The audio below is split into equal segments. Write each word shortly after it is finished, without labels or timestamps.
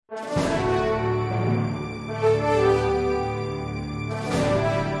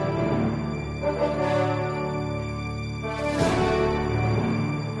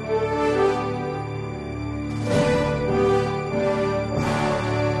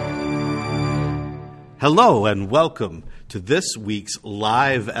Hello and welcome to this week's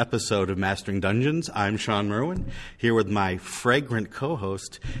live episode of Mastering Dungeons. I'm Sean Merwin, here with my fragrant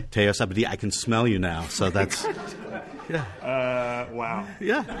co-host, Teos Abadi. I can smell you now, so that's... Yeah. Wow.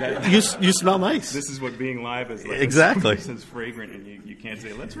 Yeah. You smell nice. This is what being live is like. Exactly. It's fragrant, and you can't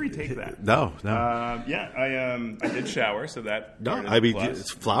say, let's retake that. No. I did shower, so that... No, I mean, it's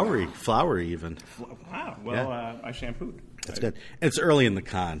flowery even. Wow. Well, I shampooed. That's good. It's early in the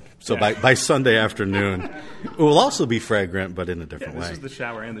con, so by Sunday afternoon, it will also be fragrant, but in a different way. This is the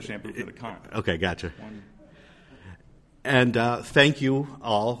shower and the shampoo for the con. Okay, gotcha. And thank you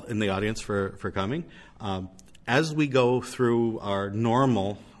all in the audience for coming. As we go through our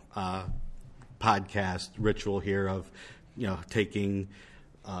normal podcast ritual here of, taking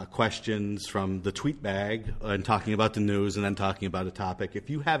questions from the tweet bag and talking about the news and then talking about a topic,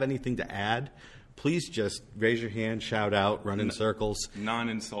 if you have anything to add, please just raise your hand, shout out, run in circles.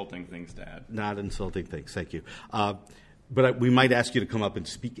 Non-insulting things to add. Not insulting things, thank you. But we might ask you to come up and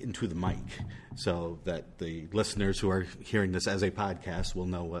speak into the mic so that the listeners who are hearing this as a podcast will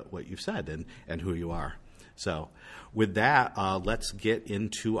know what you've said and who you are. So with that, let's get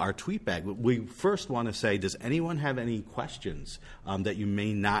into our tweet bag. We first want to say, does anyone have any questions that you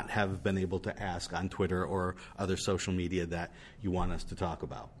may not have been able to ask on Twitter or other social media that you want us to talk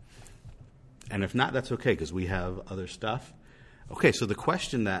about? And if not, that's okay, because we have other stuff. Okay, so the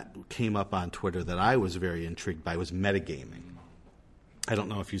question that came up on Twitter that I was very intrigued by was metagaming. I don't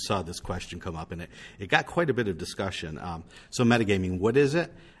know if you saw this question come up, and it got quite a bit of discussion. So metagaming, what is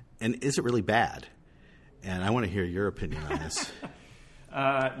it, and is it really bad? And I want to hear your opinion on this.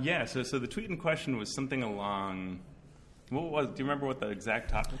 So the tweet in question was something along... Do you remember what the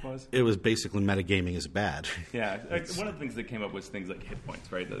exact topic was? It was basically metagaming is bad. Yeah, one of the things that came up was things like hit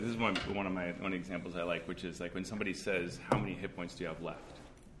points, right? This is one of the examples I like, which is like when somebody says, how many hit points do you have left?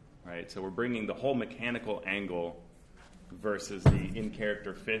 Right? So we're bringing the whole mechanical angle versus the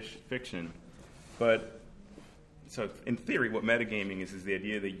in-character fiction. But, so in theory, what metagaming is the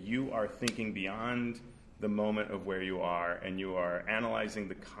idea that you are thinking beyond the moment of where you are, and you are analyzing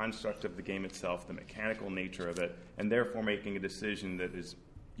the construct of the game itself, the mechanical nature of it, and therefore making a decision that is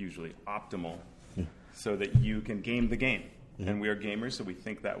usually optimal so that you can game the game. Mm-hmm. And we are gamers, so we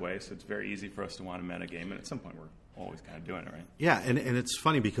think that way, so it's very easy for us to want to metagame, and at some point we're always kind of doing it, right? Yeah, and it's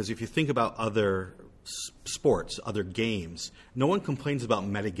funny because if you think about other sports, other games, no one complains about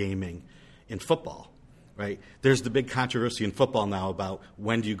metagaming in football, right? There's the big controversy in football now about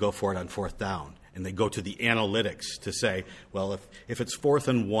when do you go for it on fourth down. And they go to the analytics to say, well, if it's 4th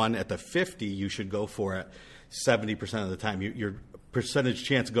and 1 at the 50, you should go for it 70% of the time. Your percentage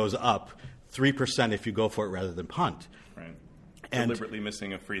chance goes up 3% if you go for it rather than punt. Right. And deliberately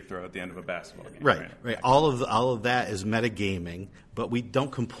missing a free throw at the end of a basketball game. Right. All of that is metagaming, but we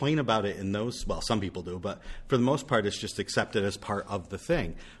don't complain about it in those. Well, some people do, but for the most part, it's just accepted as part of the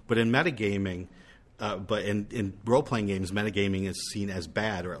thing. But in metagaming. But in role-playing games, metagaming is seen as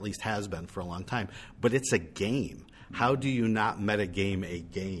bad, or at least has been for a long time. But it's a game. How do you not metagame a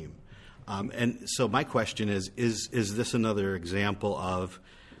game? And so my question is this another example of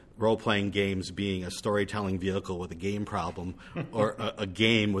role-playing games being a storytelling vehicle with a game problem, or a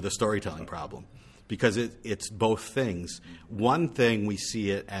game with a storytelling problem? Because it's both things. One thing, we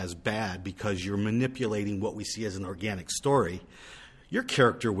see it as bad because you're manipulating what we see as an organic story. Your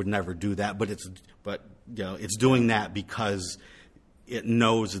character would never do that, but it's doing that because it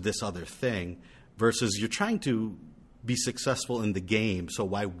knows this other thing. Versus you're trying to be successful in the game, so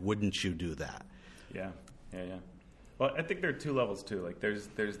why wouldn't you do that? Yeah. Well, I think there are two levels too. Like there's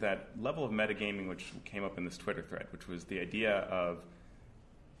that level of metagaming which came up in this Twitter thread, which was the idea of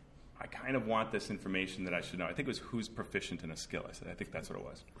I kind of want this information that I should know. I think it was who's proficient in a skill. I think that's what it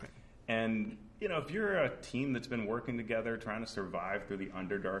was. Right. And, if you're a team that's been working together, trying to survive through the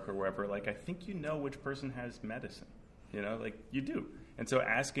Underdark or wherever, I think you know which person has medicine. You do. And so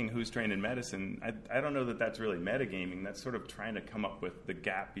asking who's trained in medicine, I don't know that that's really metagaming. That's sort of trying to come up with the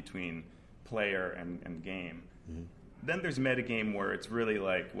gap between player and game. Mm-hmm. Then there's metagame where it's really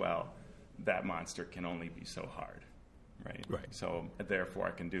that monster can only be so hard, right? Right. So therefore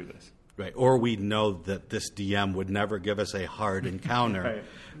I can do this. Right, or we know that this DM would never give us a hard encounter right.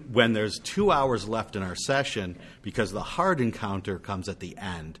 when there's 2 hours left in our session because the hard encounter comes at the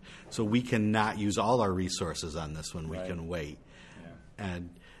end. So we cannot use all our resources on this one. We can wait. Yeah. And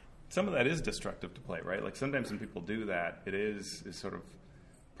some of that is destructive to play, right? Sometimes when people do that, it is sort of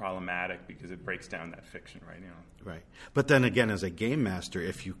problematic because it breaks down that fiction, right? Right. But then again, as a game master,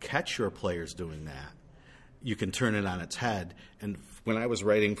 if you catch your players doing that, you can turn it on its head. And when I was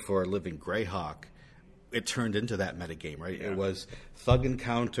writing for Living Greyhawk, it turned into that metagame, right? Yeah. It was thug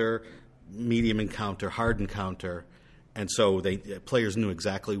encounter, medium encounter, hard encounter, and so players knew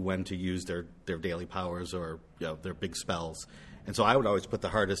exactly when to use their daily powers or their big spells. And so I would always put the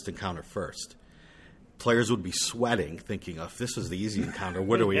hardest encounter first. Players would be sweating, thinking, if this was the easy encounter,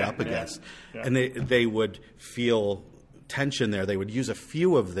 what are we up against? Yeah. And they would feel tension there. They would use a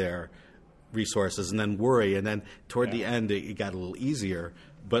few of their resources and then worry. And then toward the end, it got a little easier.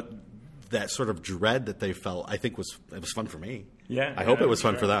 But that sort of dread that they felt, I think, it was fun for me. Yeah, I hope it was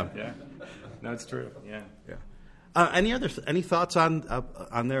fun for them. Yeah, no, it's true. Yeah. Any thoughts on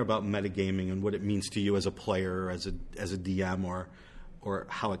there about metagaming and what it means to you as a player, as a DM, or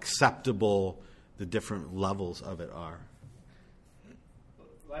how acceptable the different levels of it are?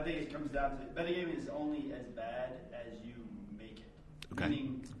 Well, I think it comes down to metagaming is only as bad as you make it. Okay.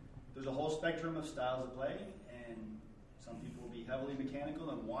 Meaning, there's a whole spectrum of styles of play, and some people will be heavily mechanical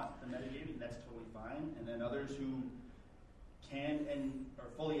and want the metagaming. That's totally fine. And then others who can and are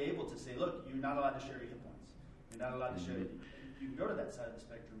fully able to say, look, you're not allowed to share your hit points. You're not allowed to share. You can go to that side of the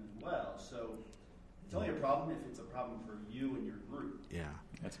spectrum as well. So it's only a problem if it's a problem for you and your group. Yeah,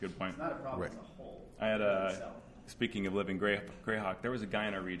 that's a good point. It's not a problem as a whole. I had speaking of living Greyhawk, there was a guy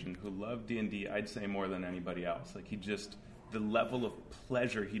in our region who loved D&D, I'd say, more than anybody else. Like, the level of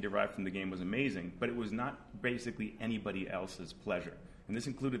pleasure he derived from the game was amazing, but it was not basically anybody else's pleasure. And this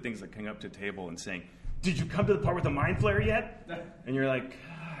included things like coming up to a table and saying, "Did you come to the part with the mind flayer yet?" And you're like,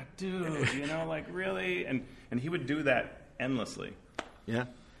 dude, really? And he would do that endlessly. Yeah.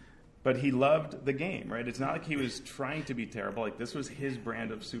 But he loved the game, right? It's not like he was trying to be terrible. Like, this was his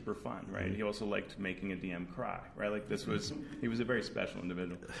brand of super fun, right? Mm-hmm. He also liked making a DM cry, right? Like, he was a very special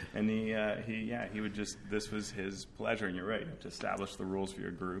individual. And this was his pleasure. And you're right, you have to establish the rules for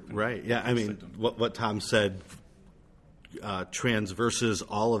your group. Right, yeah. I mean, what Tom said transverses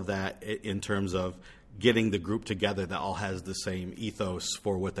all of that in terms of getting the group together that all has the same ethos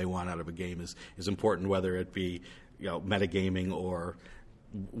for what they want out of a game is important, whether it be metagaming or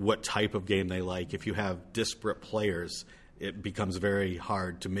what type of game they like. If you have disparate players, it becomes very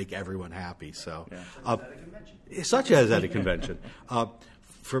hard to make everyone happy. So, such as at a convention.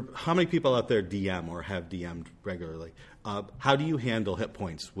 For how many people out there DM or have DM'd regularly? How do you handle hit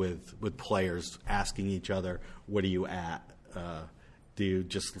points with players asking each other, "What are you at?" Do you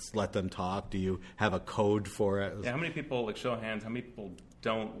just let them talk? Do you have a code for it? Yeah, how many people, like, show of hands, how many people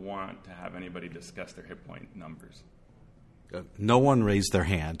don't want to have anybody discuss their hit point numbers? No one raised their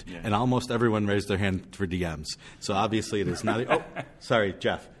hand, and almost everyone raised their hand for DMs. So obviously it is not. Oh, sorry,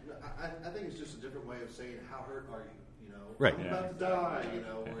 Jeff. I think it's just a different way of saying, how hurt are you? Right. I'm about to die.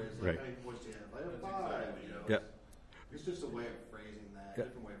 Whereas like, how many points do you have? I have 5. Yep. It's just a way of phrasing that. Yep.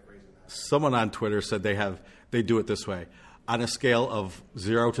 Different way of phrasing that. Someone on Twitter said they do it this way. On a scale of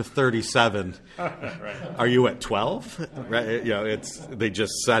 0 to 37, are you at 12? Right? They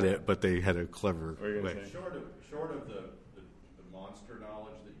just said it, but they had a clever way. Short of the monster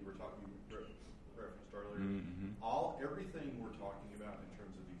knowledge that you were referenced earlier, everything we're talking about in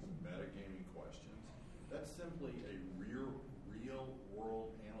terms of these metagaming questions, that's simply a real world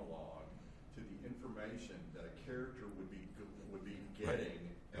analog to the information that a character would be getting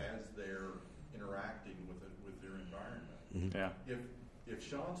as they're interacting with their environment. Mm-hmm. Yeah. If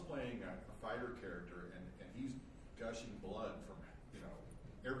Sean's playing a fighter character and he's gushing blood from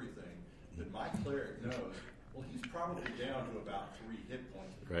everything, then my cleric knows, well, he's probably down to about 3 hit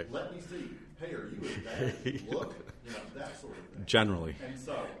points. Right. Let me see. Hey, are you as bad? Look, that sort of thing. Generally. And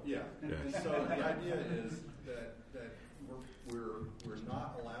so, And so the idea is that we're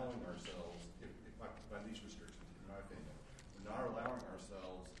not allowing ourselves, by these restrictions, in my opinion, we're not allowing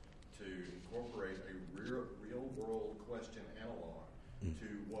ourselves to incorporate a real world question analog to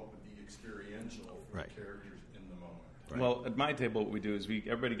what would be experiential for the characters in the moment. Right. Well, at my table, what we do is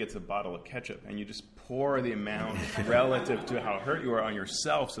everybody gets a bottle of ketchup, and you just pour the amount relative to how hurt you are on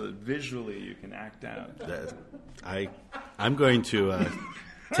yourself, so that visually you can act out. I'm going to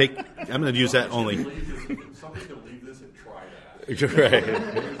take. I'm going to use that only. Somebody's going to leave this and try that. Right.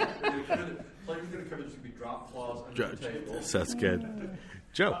 Players going to come and just be drop claws under the table. That's good.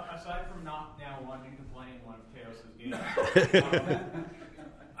 Joe. Aside from not now wanting to play in one of Chaos's games,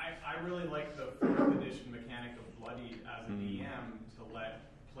 I really like the 4th edition mechanic of Bloodied as a DM to let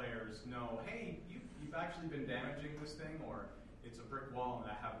players know, hey, you've actually been damaging this thing, or it's a brick wall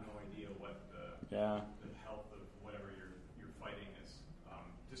and I have no idea what the health of whatever you're fighting is.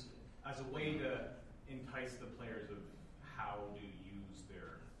 Just as a way to entice the players of how to use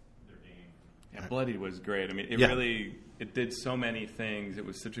their game. Yeah, Bloodied was great. I mean, it did so many things. It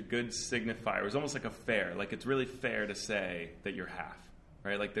was such a good signifier. It was almost like a fair. Like, it's really fair to say that you're half,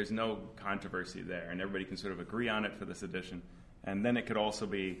 right? Like, there's no controversy there, and everybody can sort of agree on it for this edition. And then it could also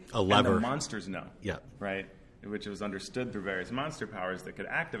be a lever. And the monsters know. Yeah. Right? Which was understood through various monster powers that could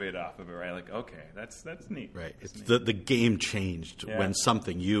activate off of it, right? Like, okay, that's neat. Right. That's It's neat. the game changed when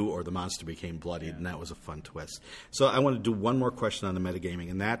something, you or the monster, became bloodied, and that was a fun twist. So I want to do one more question on the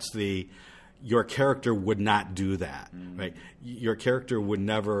metagaming, and that's your character would not do that, right? Your character would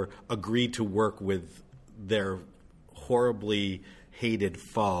never agree to work with their horribly hated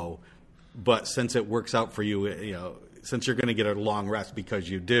foe, but since it works out for you, since you're going to get a long rest because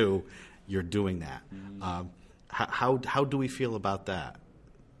you're doing that. How do we feel about that?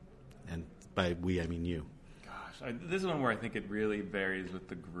 And by we, I mean you. Gosh, this is one where I think it really varies with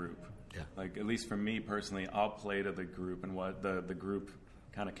the group. Yeah. Like, at least for me personally, I'll play to the group and what the group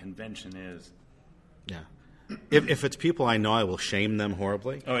kind of convention is. Yeah. If it's people I know, I will shame them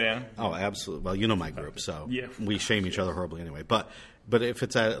horribly. Oh, yeah? Oh, absolutely. Well, you know my group, so Yeah. we shame each other horribly anyway. But if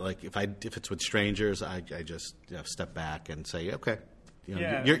it's if it's with strangers, I just step back and say, okay,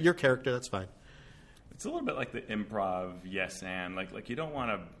 your character, that's fine. It's a little bit like the improv yes and like you don't want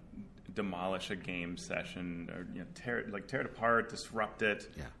to demolish a game session or tear it apart, disrupt it,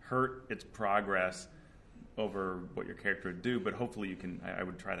 hurt its progress over what your character would do, but hopefully you can. I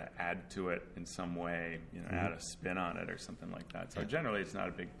would try to add to it in some way, add a spin on it or something like that. So generally, it's not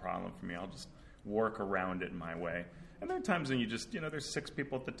a big problem for me. I'll just work around it my way. And there are times when you just there's 6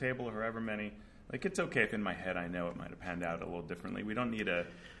 people at the table or however many. Like, it's okay if in my head I know it might have panned out a little differently. We don't need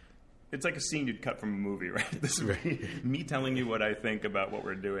It's like a scene you'd cut from a movie, right? This is me telling you what I think about what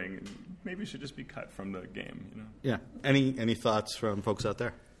we're doing. Maybe it should just be cut from the game, Yeah. Any thoughts from folks out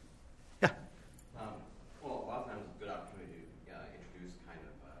there? Yeah. Well, a lot of times it's a good opportunity to introduce kind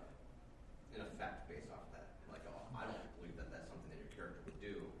of an effect based off that. Like, I don't believe that that's something that your character would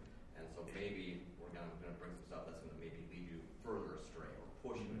do, and so maybe we're going to bring some stuff that's going to maybe lead you further astray or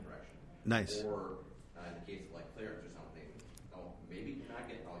push you in a direction. Nice. Or in the case of like clerics or something, maybe you're not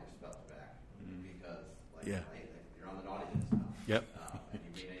getting all your spells back because you're on the naughty list now. Yep. And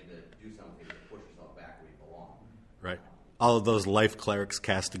you may need to do something to push yourself back where you belong. Right. All of those life clerics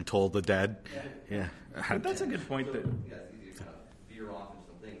casting Toll the Dead. Yeah. But that's a good point. So, that it's easy to kind of veer off into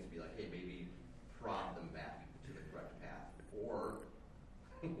some things, be like, hey, maybe prod them back to the correct path, or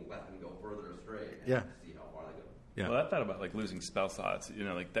let them go further astray and see how far they go. Yeah. Well, I thought about like losing spell slots.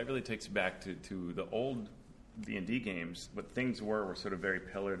 Like that really takes you back to the old D&D games. What things were sort of very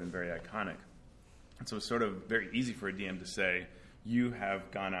pillared and very iconic, and so it's sort of very easy for a DM to say, "You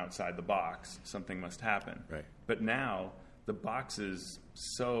have gone outside the box. Something must happen." Right. But now the box is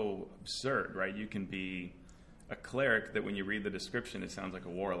so absurd, right? You can be a cleric that when you read the description, it sounds like a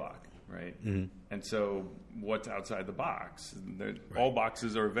warlock, right? Mm-hmm. And so what's outside the box? All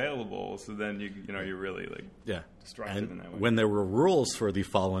boxes are available, so then you're really destructive in that way. When there were rules for the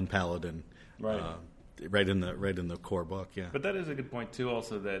Fallen Paladin, right. Right in the core book, yeah. But that is a good point too.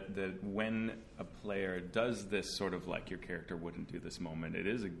 Also, that when a player does this sort of like your character wouldn't do this moment, it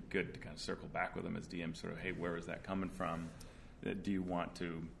is good to kind of circle back with them as DM. Sort of, hey, where is that coming from? Do you want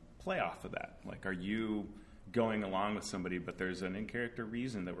to play off of that? Like, are you going along with somebody, but there's an in-character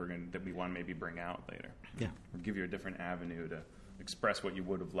reason that we want to maybe bring out later? Yeah, or give you a different avenue to express what you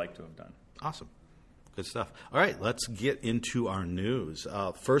would have liked to have done. Awesome. Good stuff. All right, let's get into our news.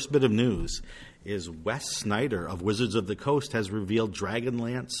 First bit of news is Wes Snyder of Wizards of the Coast has revealed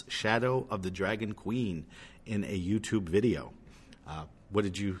Dragonlance Shadow of the Dragon Queen in a YouTube video. What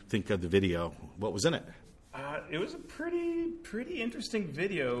did you think of the video? What was in it? It was a pretty interesting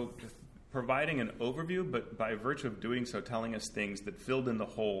video, providing an overview, but by virtue of doing so, telling us things that filled in the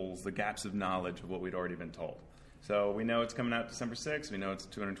holes, the gaps of knowledge of what we'd already been told. So we know it's coming out December 6th. We know it's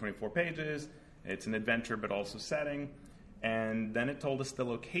 224 pages. It's an adventure, but also setting. And then it told us the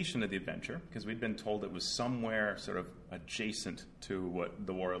location of the adventure, because we'd been told it was somewhere sort of adjacent to what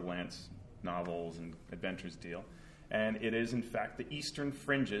the War of the Lance novels and adventures deal. And it is, in fact, the eastern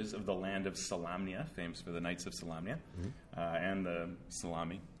fringes of the land of Salamnia, famous for the Knights of Salamnia, and the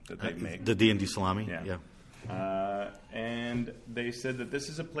salami that they make. The D&D salami? Yeah. And they said that this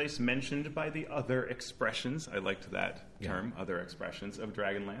is a place mentioned by the other expressions, I liked that term, other expressions, of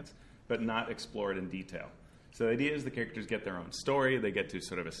Dragonlance, but not explored in detail. So the idea is the characters get their own story. They get to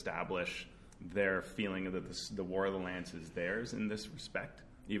sort of establish their feeling that the War of the Lance is theirs in this respect,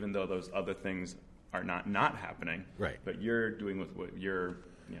 even though those other things are not happening. Right. But you're doing with what you're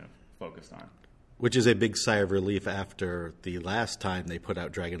focused on. Which is a big sigh of relief after the last time they put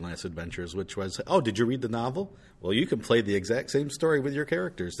out Dragonlance Adventures, which was, oh, did you read the novel? Well, you can play the exact same story with your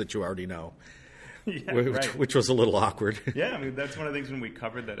characters that you already know. Yeah, which was a little awkward. Yeah, I mean, that's one of the things when we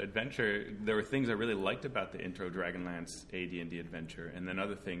covered that adventure, there were things I really liked about the intro Dragonlance AD&D adventure, and then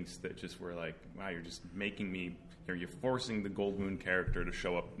other things that just were like, wow, you're just making me, you're forcing the Gold Moon character to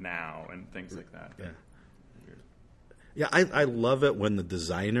show up now, and things like that. Yeah. Yeah, I love it when the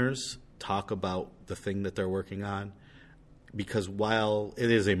designers talk about the thing that they're working on, because while it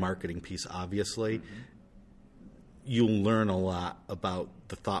is a marketing piece, obviously, you'll learn a lot about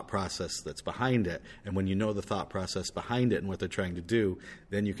the thought process that's behind it. And when you know the thought process behind it and what they're trying to do,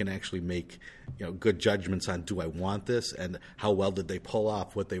 then you can actually make good judgments on, do I want this, and how well did they pull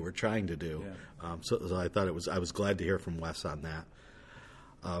off what they were trying to do. Yeah. So I thought I was glad to hear from Wes on that.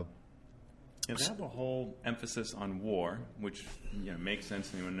 Yeah, they have a whole emphasis on war, which makes sense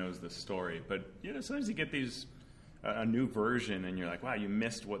to anyone who knows the story. But sometimes you get these a new version, and you're like, wow, you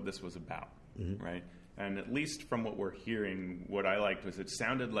missed what this was about, right? And at least from what we're hearing, what I liked was it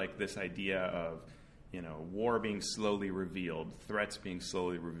sounded like this idea of, war being slowly revealed, threats being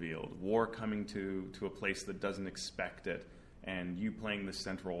slowly revealed, war coming to a place that doesn't expect it, and you playing the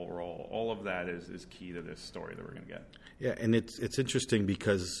central role. All of that is key to this story that we're going to get. Yeah, and it's interesting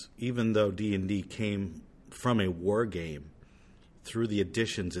because even though D&D came from a war game, through the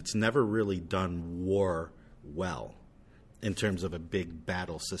editions, it's never really done war well in terms of a big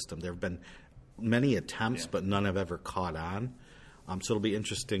battle system. There have been many attempts, but none have ever caught on. So it'll be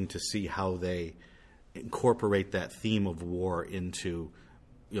interesting to see how they incorporate that theme of war into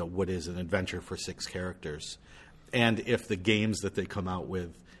what is an adventure for 6 characters. And if the games that they come out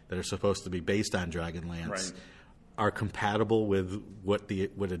with that are supposed to be based on Dragonlance are compatible with what the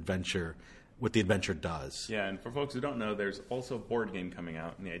adventure does. Yeah, and for folks who don't know, there's also a board game coming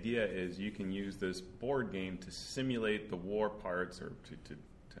out, and the idea is you can use this board game to simulate the war parts, or to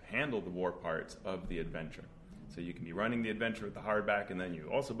handle the war parts of the adventure. So you can be running the adventure with the hardback, and then you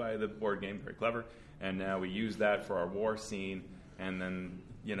also buy the board game. Very clever. And now we use that for our war scene, and then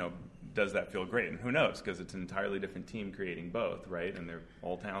does that feel great? And who knows, because it's an entirely different team creating both, right? And they're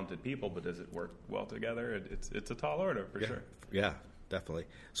all talented people, but does it work well together? It's a tall order, for sure. Yeah, definitely.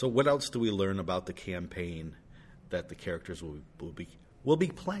 So what else do we learn about the campaign that the characters will be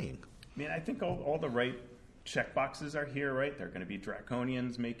playing? I mean, I think all the right checkboxes are here, right? They're going to be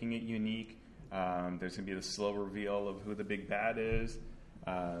draconians, making it unique. There's going to be the slow reveal of who the big bad is.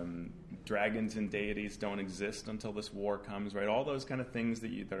 Dragons and deities don't exist until this war comes, right? All those kind of things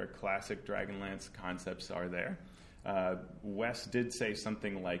that are classic Dragonlance concepts are there. Wes did say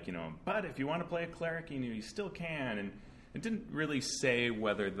something like, but if you want to play a cleric, you still can. And it didn't really say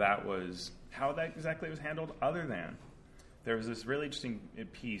whether that was how that exactly was handled, other than there was this really interesting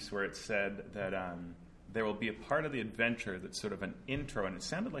piece where it said that there will be a part of the adventure that's sort of an intro, and it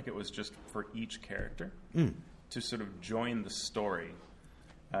sounded like it was just for each character to sort of join the story.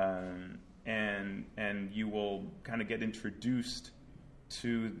 And you will kind of get introduced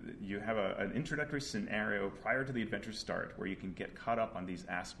to, you have an introductory scenario prior to the adventure start where you can get caught up on these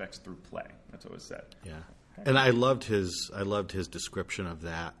aspects through play. That's what was said. Yeah. And I loved his description of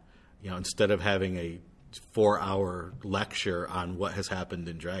that. Instead of having a 4-hour lecture on what has happened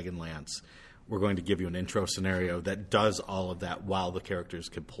in Dragonlance, we're going to give you an intro scenario that does all of that while the characters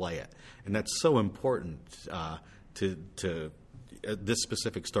can play it. And that's so important to this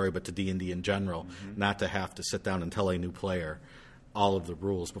specific story, but to D&D in general, not to have to sit down and tell a new player all of the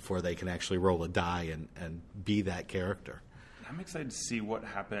rules before they can actually roll a die and be that character. I'm excited to see what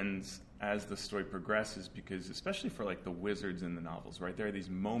happens as the story progresses, because especially for like the wizards in the novels, right? There are these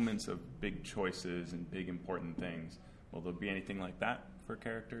moments of big choices and big important things. Will there be anything like that for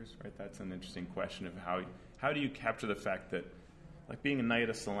characters, right? That's an interesting question of how do you capture the fact that, like, being a Knight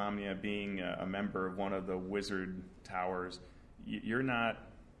of Solamnia, being a member of one of the wizard towers, you're not,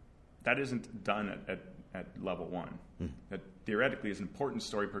 that isn't done at level 1. That theoretically is an important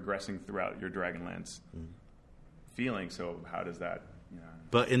story progressing throughout your Dragonlance feeling. So how does that?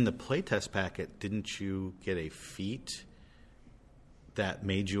 But in the playtest packet, didn't you get a feat that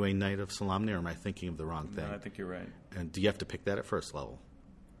made you a Knight of Solamnia, or am I thinking of the wrong thing? No, I think you're right. And do you have to pick that at first level?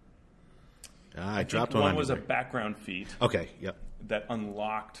 I dropped one was a background feat. Okay, yep. That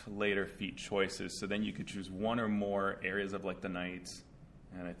unlocked later feat choices. So then you could choose one or more areas of like the knights,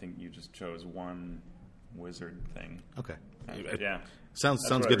 and I think you just chose one wizard thing. Okay. Yeah. Sounds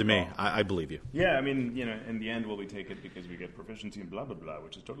good to me. I believe you. Yeah, I mean, in the end, will we take it because we get proficiency in blah, blah, blah,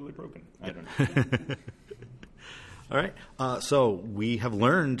 which is totally broken. I don't know. All right. So we have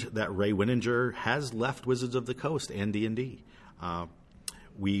learned that Ray Winninger has left Wizards of the Coast and D&D.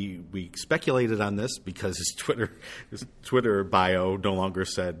 We speculated on this because his Twitter bio no longer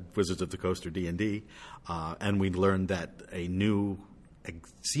said Wizards of the Coast or D&D, and we learned that a new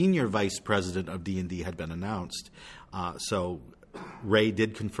senior vice president of D&D had been announced. So Ray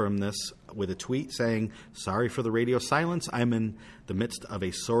did confirm this with a tweet saying, "Sorry for the radio silence. I'm in the midst of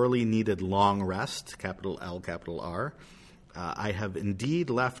a sorely needed long rest, capital L, capital R. I have indeed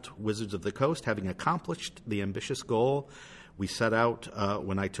left Wizards of the Coast having accomplished the ambitious goal we set out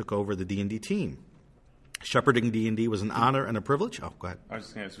when I took over the D&D team. Shepherding D&D was an honor and a privilege." Oh, go ahead. I was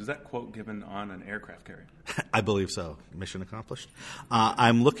just going to ask, was that quote given on an aircraft carrier? I believe so. Mission accomplished.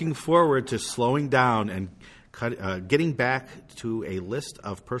 I'm looking forward to slowing down and getting back to a list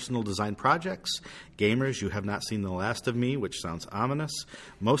of personal design projects. Gamers, you have not seen the last of me, which sounds ominous.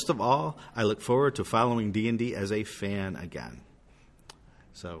 Most of all, I look forward to following D&D as a fan again.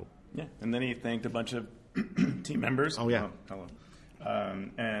 So, yeah, and then he thanked a bunch of team members. Oh, yeah. Hello.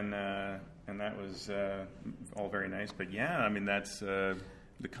 And that was all very nice. But yeah, I mean, that's the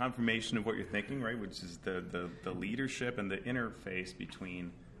confirmation of what you're thinking, right? Which is the leadership and the interface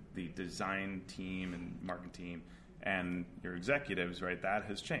between the design team and marketing team and your executives, right? That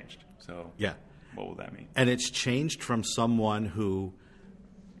has changed. So yeah, what will that mean? And it's changed from someone who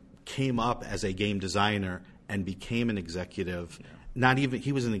came up as a game designer and became an executive. Yeah. Not even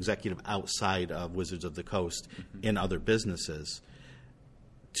he was an executive outside of Wizards of the Coast in other businesses,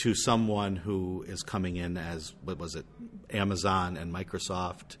 to someone who is coming in as, what was it, Amazon and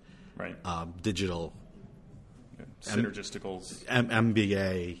Microsoft, right? Digital, synergisticals,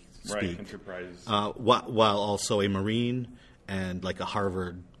 MBA speak, right? Enterprise, while also a Marine and like a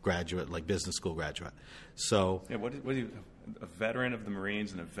Harvard graduate, like business school graduate. So, yeah, what are you, a veteran of the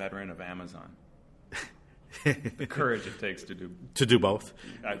Marines and a veteran of Amazon? The courage it takes to do both.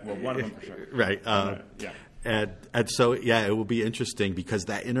 Well, one of them for sure. Right. Yeah. And so, yeah, it will be interesting because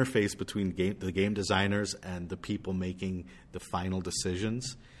that interface between the game designers and the people making the final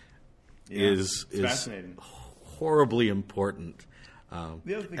decisions is fascinating, horribly important.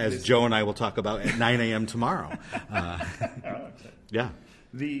 As Joe and I will talk about at 9 a.m. tomorrow. Yeah.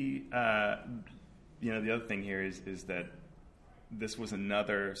 The the other thing here is that this was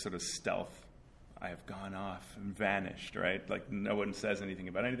another sort of stealth. I have gone off and vanished, right? Like no one says anything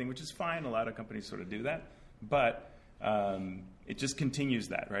about anything, which is fine. A lot of companies sort of do that. But it just continues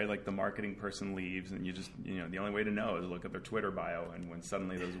that, right? Like the marketing person leaves and you just, the only way to know is look at their Twitter bio. And when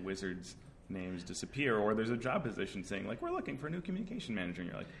suddenly those Wizards names disappear, or there's a job position saying, like, we're looking for a new communication manager.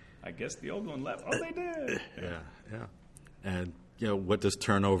 And you're like, I guess the old one left. Oh, they did. Yeah. And, what does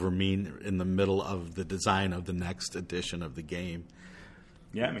turnover mean in the middle of the design of the next edition of the game?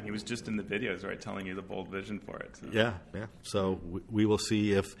 Yeah, I mean, he was just in the videos, right, telling you the bold vision for it. So. Yeah. So we will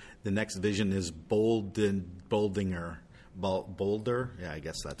see if the next vision is bolder. Yeah, I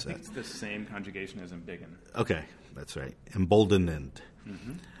guess that's I think it's the same conjugation as embiggen. Okay, that's right. Emboldened.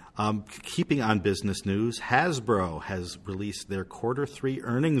 Mm-hmm. Keeping on business news, Hasbro has released their Q3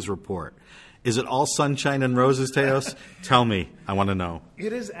 earnings report. Is it all sunshine and roses, Teos? Tell me. I want to know.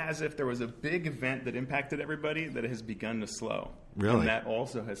 It is as if there was a big event that impacted everybody that has begun to slow. Really? And that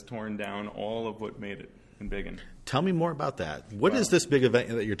also has torn down all of what made it embiggen. Tell me more about that. What is this big event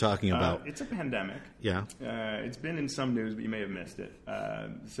that you're talking about? It's a pandemic. Yeah. It's been in some news, but you may have missed it.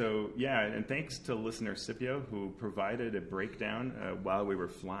 And thanks to listener Scipio, who provided a breakdown while we were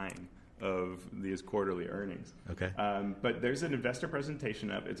flying of these quarterly earnings. Okay. But there's an investor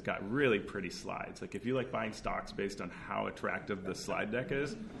presentation up. It's got really pretty slides. Like if you like buying stocks based on how attractive the slide deck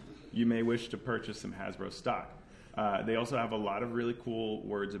is, you may wish to purchase some Hasbro stock. They also have a lot of really cool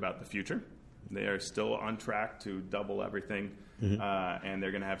words about the future. They are still on track to double everything, and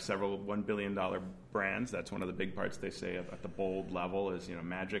they're going to have several $1 billion brands. That's one of the big parts they say at the bold level is,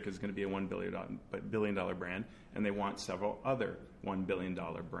 Magic is going to be a $1 billion brand, and they want several other $1 billion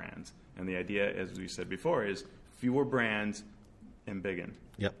brands. And the idea, as we said before, is fewer brands and biggen.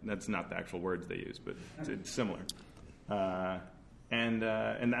 Yep. That's not the actual words they use, but it's similar. And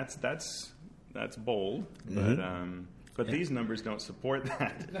that's bold, but these numbers don't support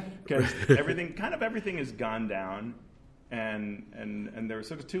that because everything has gone down, and there were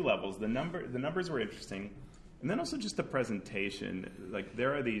sort of two levels. The numbers were interesting, and then also just the presentation. Like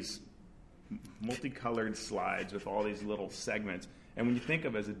there are these multicolored slides with all these little segments, and when you think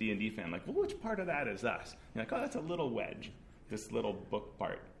of as a D&D fan, like, well, which part of that is us? You're like, oh, that's a little wedge, this little book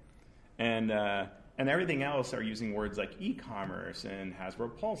part, and everything else are using words like e-commerce and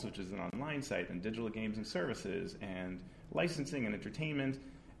Hasbro Pulse, which is an online site, and digital games and services, and licensing and entertainment,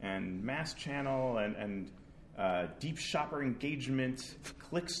 and mass channel, and deep shopper engagement,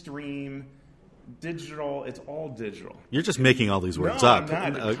 clickstream, digital. It's all digital. You're just making all these words up. No,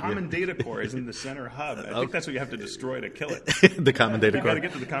 I'm not. The common data core is in the center hub. I think that's what you have to destroy to kill it. The common data core. You got to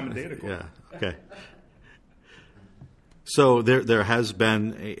get to the common data core. Yeah. Okay. So there has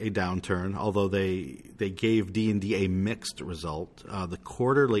been a downturn, although they gave D&D a mixed result. The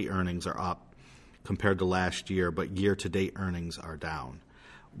quarterly earnings are up compared to last year, but year-to-date earnings are down,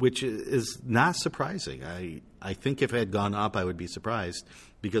 which is not surprising. I think if it had gone up, I would be surprised,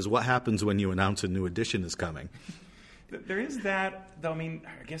 because what happens when you announce a new edition is coming? There is that, though. I mean,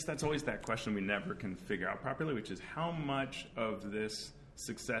 I guess that's always that question we never can figure out properly, which is how much of this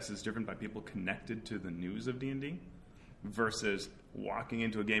success is driven by people connected to the news of D&D versus walking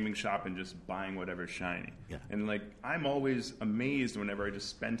into a gaming shop and just buying whatever's shiny. Yeah. And like, I'm always amazed whenever I just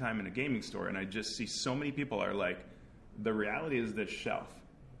spend time in a gaming store and I just see so many people are like, the reality is this shelf.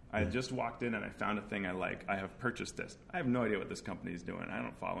 I just walked in and I found a thing I like. I have purchased this. I have no idea what this company is doing. I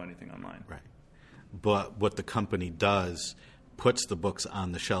don't follow anything online. Right. But what the company does puts the books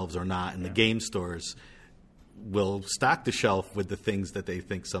on the shelves or not, and the game stores will stock the shelf with the things that they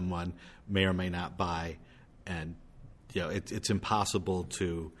think someone may or may not buy. And it's impossible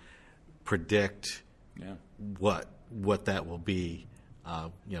to predict what that will be.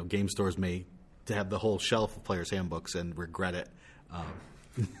 Game stores may have the whole shelf of players' handbooks and regret it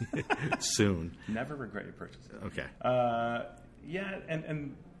soon. Never regret your purchase. Okay.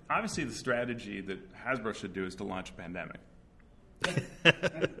 And obviously the strategy that Hasbro should do is to launch a pandemic.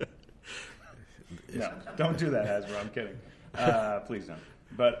 No, don't do that, Hasbro. I'm kidding. Please don't.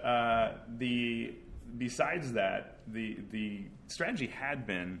 But besides that, the strategy had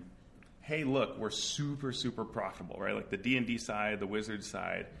been, hey, look, we're super, super profitable, right? Like the D&D side, the Wizards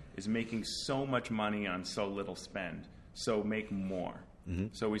side is making so much money on so little spend, so make more. Mm-hmm.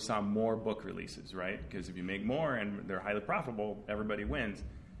 So we saw more book releases, right? Because if you make more and they're highly profitable, everybody wins.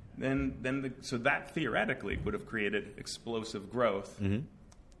 So that theoretically would have created explosive growth. Mm-hmm.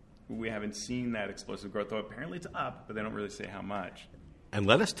 We haven't seen that explosive growth, though apparently it's up, but they don't really say how much. And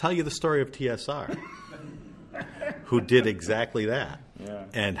let us tell you the story of TSR, who did exactly that. Yeah.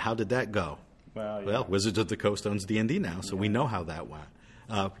 And how did that go? Well, Wizards of the Coast owns D&D now, so we know how that went.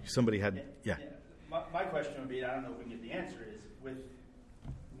 Somebody had, My question would be, I don't know if we can get the answer, is with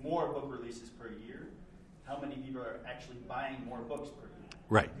more book releases per year, how many people are actually buying more books per year?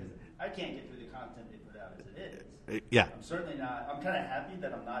 Right. Because I can't get through the content they put out as it is. Yeah. I'm certainly not. I'm kind of happy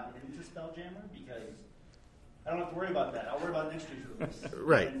that I'm not into Spelljammer because I don't have to worry about that. I'll worry about next year's release.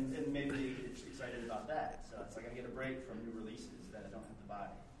 Right. And maybe they get excited about that. So it's like I get a break from new releases that I don't have to buy.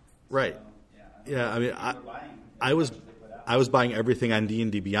 Right. So, I mean, I was buying everything on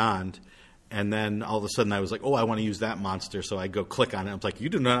D&D Beyond, and then all of a sudden I was like, oh, I want to use that monster, so I go click on it. I'm like, you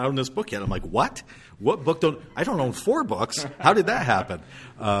do not own this book yet. I'm like, what? What book I don't own 4 books. How did that happen?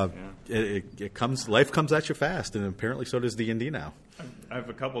 Life comes at you fast, and apparently so does D&D now. I've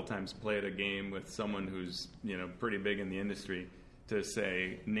a couple times played a game with someone who's pretty big in the industry to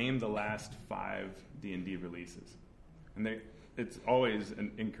say, name the last 5 D&D releases, and it's always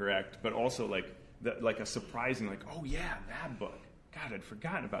incorrect, but also like a surprising, like, oh yeah, that book. God, I'd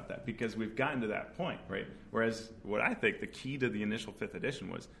forgotten about that, because we've gotten to that point, right? Whereas what I think the key to the initial 5th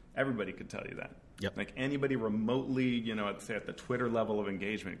edition was everybody could tell you that. Yep. Like anybody remotely, say at the Twitter level of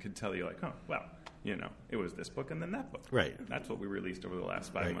engagement could tell you, like, oh, well, it was this book and then that book. Right. That's what we released over the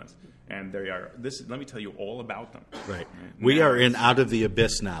last 5 months. And there you are. Let me tell you all about them. Right. We are in Out of the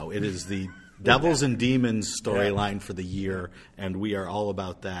Abyss now. It is the Devils and Demons storyline for the year, and we are all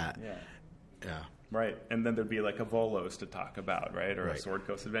about that. Yeah. Right, and then there'd be like a Volos to talk about, right, or a Sword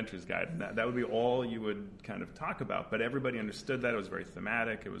Coast Adventures guide. And that would be all you would kind of talk about. But everybody understood that. It was very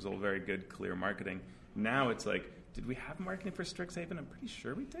thematic. It was all very good, clear marketing. Now it's like, did we have marketing for Strixhaven? I'm pretty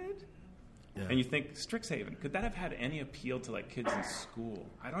sure we did. Yeah. And you think, Strixhaven, could that have had any appeal to like kids in school?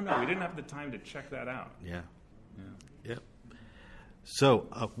 I don't know. We didn't have the time to check that out. Yeah. So,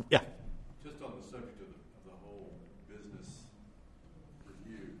 Just on the subject of the whole business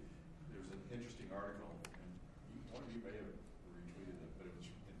review, there was an interesting article, and one of you may have retweeted it, but it was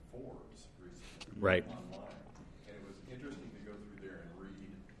in Forbes recently, right, online, and it was interesting to go through there and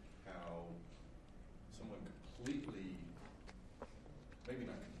read how someone completely, maybe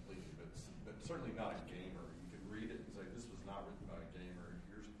not completely, but certainly not a gamer, you could read it and say, this was not written by a gamer,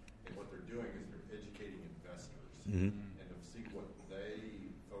 and what they're doing is they're educating investors. Mm-hmm.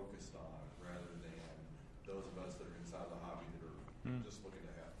 Just looking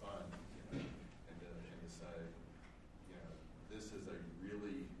to have fun, and to say, this is a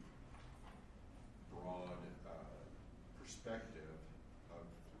really broad perspective of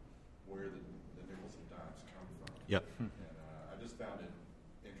where the nickels and dimes come from. Yep. And I just found it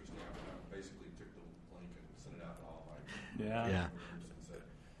interesting. I basically took the link and sent it out to all my members and said,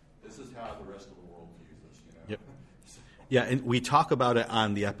 this is how the rest of the world views us. Yep. Yeah, and we talk about it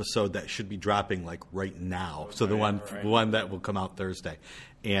on the episode that should be dropping like right now. So the one that will come out Thursday.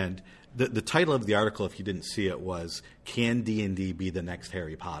 And the title of the article, if you didn't see it, was "Can D&D be the next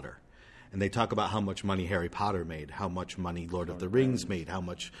Harry Potter?" And they talk about how much money Harry Potter made, how much money Lord of the Rings made, how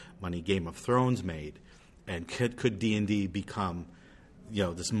much money Game of Thrones made, and could D&D become,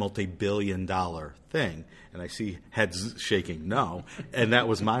 this multi-billion-dollar thing? And I see heads shaking no, and that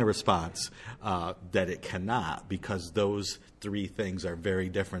was my response, that it cannot, because those three things are very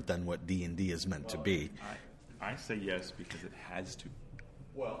different than what D&D is meant to be. I say yes because it has to.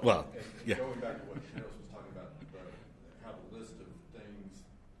 Well, yeah. Going back to what Harris was talking about, how the list of things,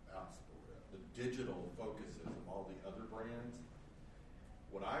 the digital focuses of all the other brands,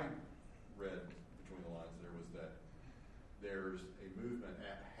 what I read between the lines there was that there's a movement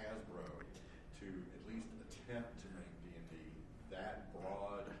at Hasbro to at least attempt to make D&D that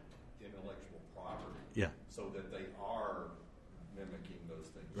broad intellectual property, so that they are mimicking those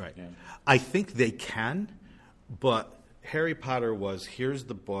things. Right. Yeah. I think they can, but Harry Potter was, here's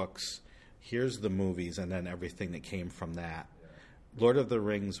the books, here's the movies, and then everything that came from that. Yeah. Lord of the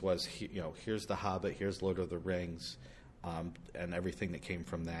Rings was, here's The Hobbit, here's Lord of the Rings, and everything that came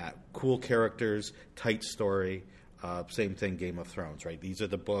from that. Cool characters, tight story, same thing, Game of Thrones, right? These are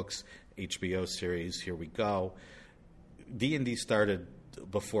the books, HBO series, here we go. D&D started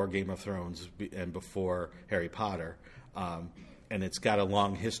before Game of Thrones and before Harry Potter, and it's got a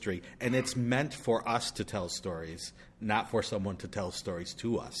long history, and it's meant for us to tell stories, not for someone to tell stories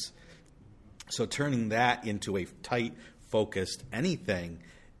to us. So turning that into a tight, focused anything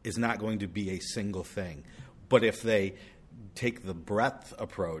is not going to be a single thing. But if they take the breadth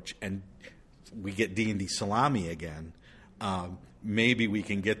approach and we get D&D salami again, maybe we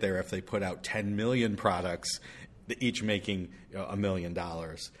can get there if they put out 10 million products, each making $1 million,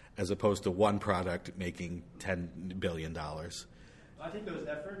 as opposed to one product making $10 billion. I think those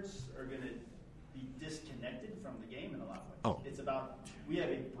efforts are going to be disconnected from the game in a lot of ways. Oh. It's about, we have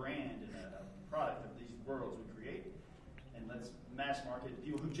a brand and a product of these worlds we create, and let's mass market to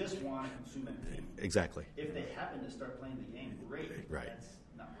people who just want to consume entertainment. Exactly. If they happen to start playing the game, great. Right. That's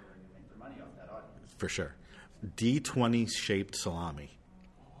not where they're going to make their money off that audience. For sure. D20 shaped salami.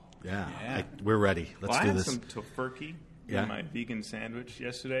 Yeah. We're ready. Let's do this. I had some tofurkey in my vegan sandwich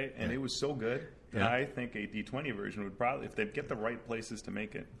yesterday, and it was so good. Yeah. I think a D20 version would probably, if they'd get the right places to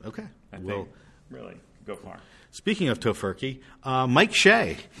make it. Okay. I think really go far. Speaking of tofurkey, Mike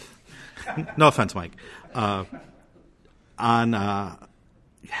Shea, no offense, Mike,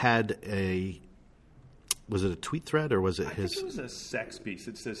 had a, was it a tweet thread or was it his? I think it was a sex piece.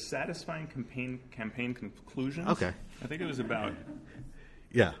 It says satisfying campaign conclusions. Okay. I think it was about.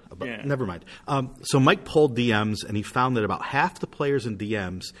 Yeah, never mind. So Mike polled DMs, and he found that about half the players in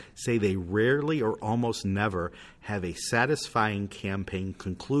DMs say they rarely or almost never have a satisfying campaign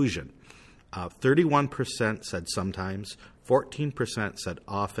conclusion. 31% said sometimes, 14% said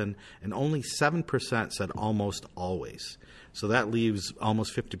often, and only 7% said almost always. So that leaves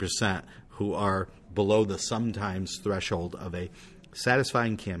almost 50% who are below the sometimes threshold of a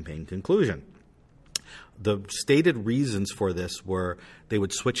satisfying campaign conclusion. The stated reasons for this were they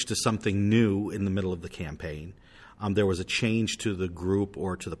would switch to something new in the middle of the campaign. There was a change to the group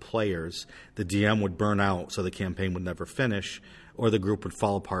or to the players. The DM would burn out, so the campaign would never finish, or the group would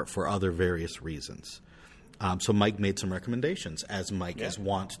fall apart for other various reasons. So Mike made some recommendations, as Mike is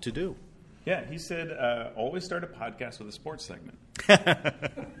wont to do. Yeah, he said, always start a podcast with a sports segment.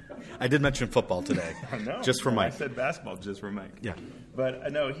 I did mention football today, just for Mike. I said basketball just for Mike. Yeah.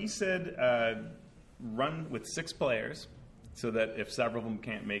 But no, he said run with 6 players so that if several of them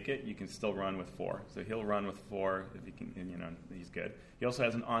can't make it, you can still run with 4. So he'll run with 4 if he can, and, he's good. He also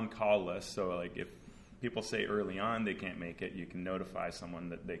has an on-call list, so like if people say early on they can't make it, you can notify someone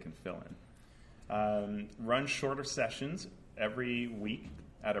that they can fill in. Run shorter sessions every week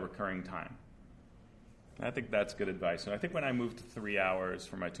at a recurring time. I think that's good advice. And I think when I moved to 3 hours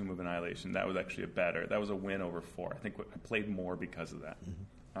for my 2-move annihilation, that was actually that was a win over 4. I think I played more because of that.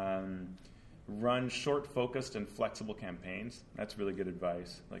 Mm-hmm. Run short, focused, and flexible campaigns. That's really good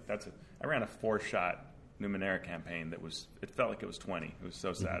advice. Like I ran a 4-shot Numenera campaign it felt like it was 20. It was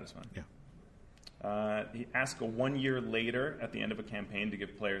so satisfying. Yeah. He asked a 1 year later at the end of a campaign to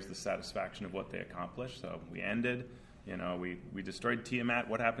give players the satisfaction of what they accomplished. So we ended, we destroyed Tiamat.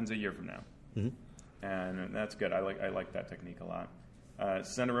 What happens a year from now? Mm-hmm. And that's good. I like that technique a lot.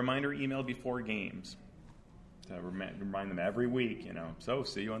 Send a reminder email before games to remind them every week. So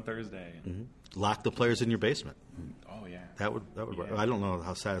see you on Thursday. Mm-hmm. Lock the players in your basement. Oh yeah, that would work. I don't know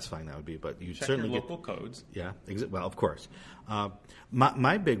how satisfying that would be, but you check certainly your local codes. Yeah, well, of course.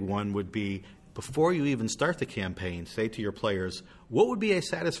 My big one would be before you even start the campaign, say to your players, what would be a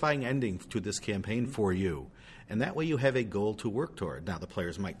satisfying ending to this campaign for you? And that way you have a goal to work toward. Now, the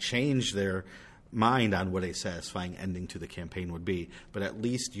players might change their mind on what a satisfying ending to the campaign would be, but at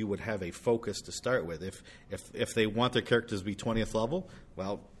least you would have a focus to start with. If they want their characters to be 20th level,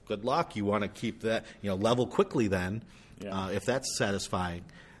 well, good luck. You want to keep that, level quickly then, if that's satisfying.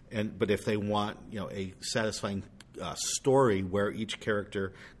 But if they want, a satisfying story where each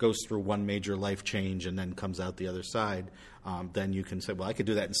character goes through one major life change and then comes out the other side, then you can say, well, I could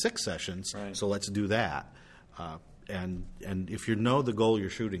do that in 6 sessions, so let's do that. And if you know the goal you're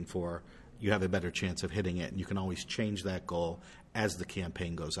shooting for, you have a better chance of hitting it, and you can always change that goal as the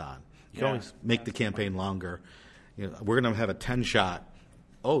campaign goes on. You can always make the campaign longer. We're going to have a 10-shot.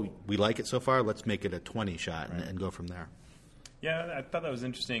 Oh, we like it so far, let's make it a 20-shot and go from there. Yeah, I thought that was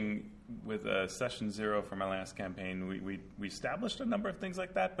interesting with Session 0 for my last campaign. We established a number of things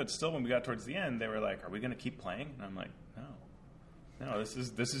like that, but still when we got towards the end, they were like, are we going to keep playing? And I'm like, no, this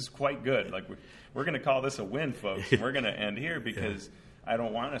is quite good. Like we're going to call this a win, folks, and we're going to end here because I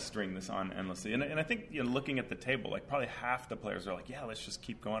don't want to string this on endlessly. And I think looking at the table, like probably half the players are like, yeah, let's just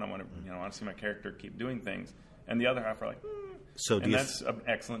keep going. I want to see my character keep doing things, and the other half are like, that's an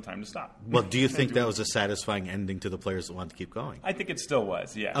excellent time to stop. Well, do you think that was a satisfying ending to the players that wanted to keep going? I think it still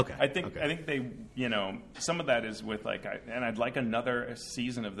was, yeah. Okay. I think they, some of that is with and I'd like another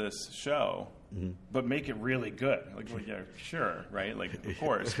season of this show, but make it really good. Like, well, yeah, sure, right? Like, of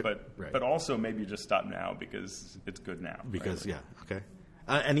course, but also maybe just stop now because it's good now. Because okay.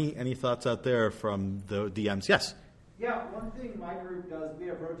 Any thoughts out there from the DMs? Yes. Yeah, one thing my group does, we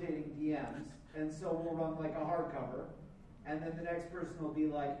have rotating DMs, and so we'll run like a hardcover. And then the next person will be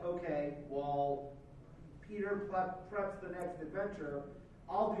like, okay, well, Peter preps the next adventure.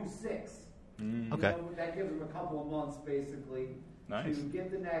 I'll do 6. Okay. That gives them a couple of months, basically, nice. to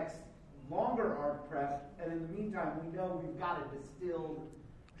get the next longer arc prep. And in the meantime, we know we've got a distilled,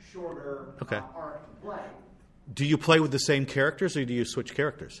 shorter arc to play. Do you play with the same characters, or do you switch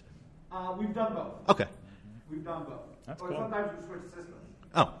characters? We've done both. Okay. We've done both. That's or cool. Sometimes we switch systems.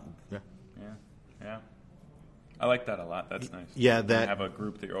 Oh, yeah. Yeah. I like that a lot. That's nice. Yeah, that have a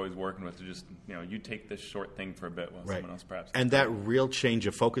group that you're always working with to just you take this short thing for a bit while someone else perhaps. And that real change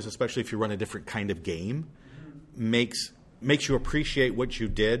of focus, especially if you run a different kind of game, makes you appreciate what you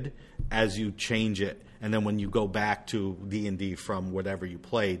did as you change it, and then when you go back to D&D from whatever you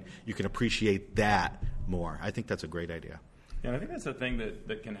played, you can appreciate that more. I think that's a great idea. Yeah, and I think that's the thing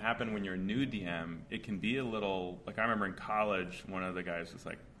that can happen when you're a new DM. It can be a little like I remember in college, one of the guys was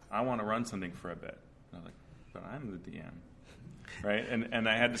like, "I want to run something for a bit." And I was like, but I'm the DM, right? And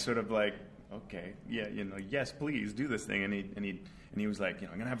I had to sort of like, okay, yeah, yes, please do this thing. And he was like,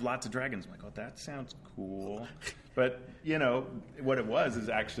 I'm gonna have lots of dragons. I'm like, oh, that sounds cool. But what it was is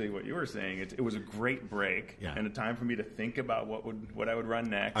actually what you were saying. It was a great break and a time for me to think about what I would run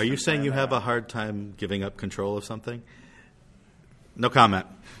next. Are you saying you have a hard time giving up control of something? No comment.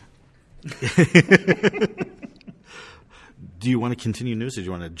 Do you want to continue news, or do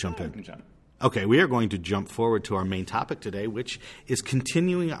you want to jump in? I can jump. Okay, we are going to jump forward to our main topic today, which is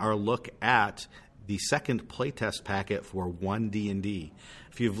continuing our look at the second playtest packet for 1D&D.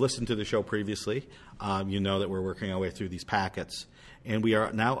 If you've listened to the show previously, you know that we're working our way through these packets. And we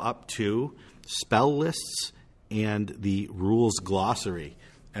are now up to spell lists and the rules glossary.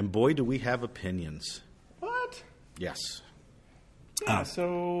 And boy, do we have opinions. What? Yes. Yeah,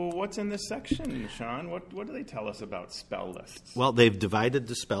 so what's in this section, Sean? What do they tell us about spell lists? Well, they've divided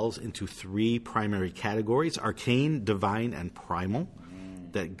the spells into 3 primary categories: arcane, divine, and primal,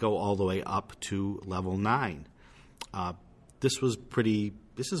 that go all the way up to level 9. This is a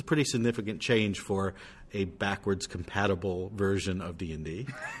pretty significant change for a backwards compatible version of D&D.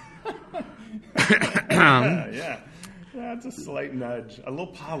 Yeah. That's a slight nudge, a little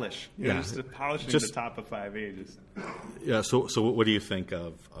polish. Just polishing the top of 5e. Yeah. So what do you think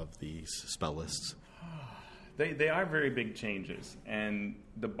of these spell lists? They are very big changes, and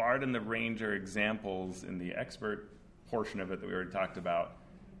the Bard and the Ranger examples in the expert portion of it that we already talked about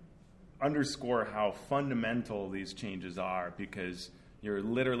underscore how fundamental these changes are, because you're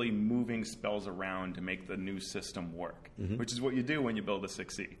literally moving spells around to make the new system work, which is what you do when you build a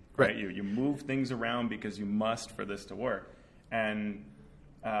 6e. Right? You move things around because you must for this to work. And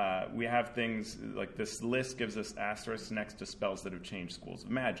we have things like this list gives us asterisks next to spells that have changed schools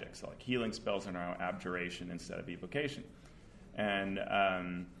of magic. So like healing spells are now abjuration instead of evocation. And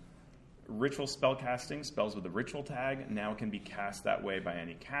ritual spell casting, spells with a ritual tag, now can be cast that way by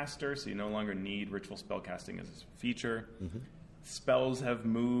any caster, so you no longer need ritual spell casting as a feature. Spells have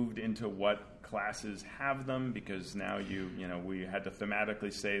moved into what classes have them, because now we had to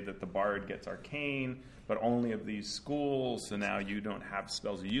thematically say that the bard gets arcane, but only of these schools, so now you don't have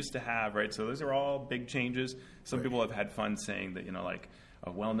spells you used to have, right? So those are all big changes. Some people have had fun saying that, like,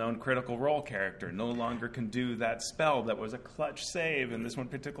 a well-known critical role character no longer can do that spell that was a clutch save in this one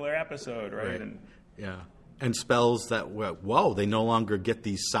particular episode, right? And spells that, they no longer get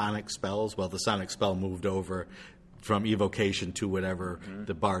these sonic spells. Well, the sonic spell moved over from evocation to whatever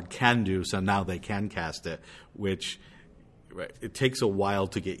the bard can do, so now they can cast it, which it takes a while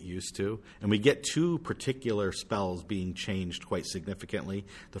to get used to. And we get two particular spells being changed quite significantly.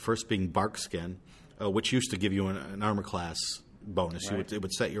 The first being Barkskin, which used to give you an armor class bonus. Right. It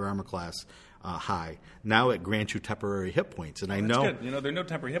would set your armor class high. Now it grants you temporary hit points. And I know good. There are no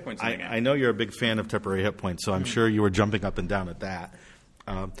temporary hit points in the game. I know you're a big fan of temporary hit points, so I'm sure you were jumping up and down at that.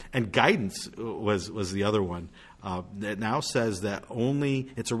 And guidance was the other one. It now says that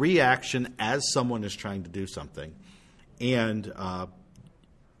it's a reaction as someone is trying to do something, and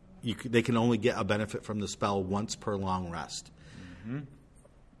they can only get a benefit from the spell once per long rest. Mm-hmm.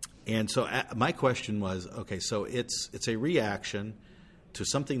 And so my question was, okay, so it's a reaction to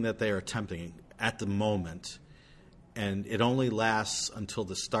something that they are attempting at the moment, and it only lasts until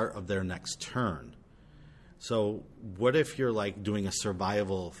the start of their next turn. So what if you're like doing a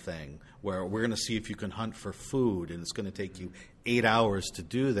survival thing where we're going to see if you can hunt for food, and it's going to take you 8 hours to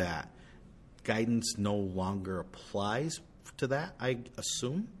do that? Guidance no longer applies to that, I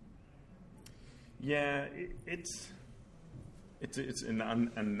assume? Yeah, it's in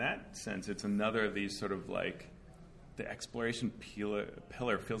that sense, it's another of these sort of like the exploration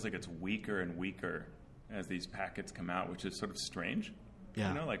pillar feels like it's weaker and weaker as these packets come out, which is sort of strange.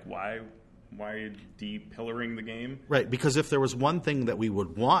 Yeah. Like why are you de-pillaring the game? Right, because if there was one thing that we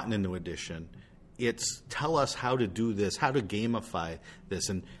would want in a new edition, it's tell us how to do this, how to gamify this,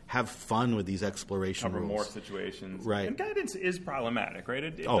 and have fun with these exploration rules. More situations. Right. And guidance is problematic, right?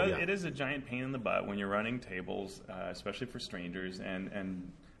 It is a giant pain in the butt when you're running tables, especially for strangers,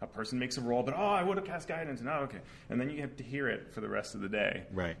 and a person makes a roll, but, I would have cast guidance, and okay. And then you have to hear it for the rest of the day.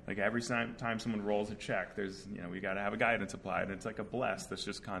 Right. Like every time someone rolls a check, there's, we got to have a guidance applied, and it's like a bless that's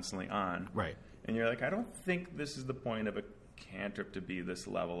just constantly on. Right. And you're like, I don't think this is the point of a cantrip to be this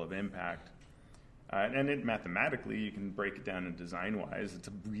level of impact. And mathematically, you can break it down in design-wise. It's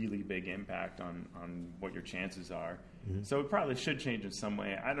a really big impact on what your chances are. Mm-hmm. So it probably should change in some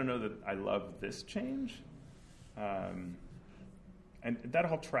way. I don't know that I love this change. And that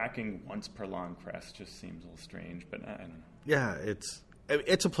whole tracking once per long crest just seems a little strange, but I don't know. Yeah, it's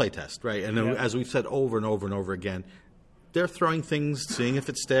a playtest, right? And as we've said over and over and over again, they're throwing things, seeing if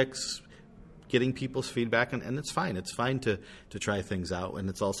it sticks, getting people's feedback, and it's fine. It's fine to try things out, and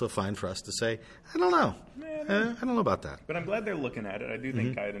it's also fine for us to say, I don't know. I don't know about that. But I'm glad they're looking at it. I do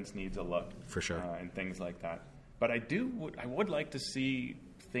think guidance needs a look. For sure. And things like that. But I would like to see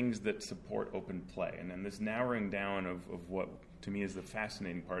things that support open play, and then this narrowing down of what, to me, is the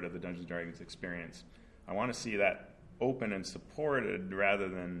fascinating part of the Dungeons & Dragons experience. I want to see that open and supported rather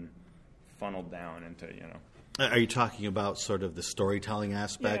than funneled down into, Are you talking about sort of the storytelling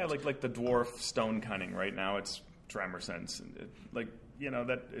aspect? Yeah, like the dwarf stone cunning. Right now it's tremor sense. That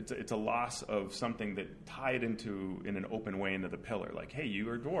it's a loss of something that tied into in an open way into the pillar. Like, hey, you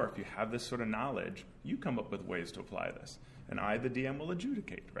are a dwarf. You have this sort of knowledge. You come up with ways to apply this. And I, the DM, will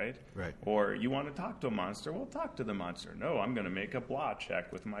adjudicate, right? Right. Or you want to talk to a monster? Well, talk to the monster. No, I'm going to make a blah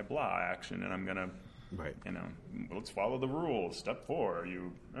check with my blah action, and I'm going to, let's follow the rules. Step 4,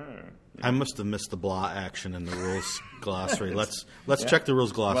 I must have missed the blah action in the rules glossary. Let's check the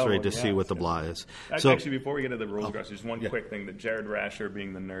rules glossary to see what the blah is. Actually, before we get to the rules glossary, just one quick thing that Jared Rasher,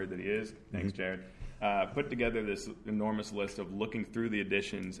 being the nerd that he is, thanks, Jared, put together this enormous list of looking through the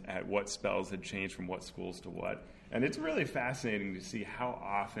editions at what spells had changed from what schools to what. And it's really fascinating to see how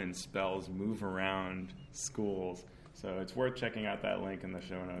often spells move around schools. So it's worth checking out that link in the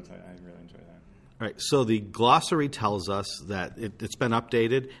show notes. I really enjoy that. All right. So the glossary tells us that it's been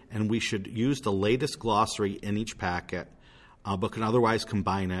updated, and we should use the latest glossary in each packet, but can otherwise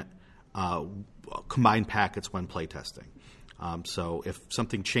combine packets when playtesting. So if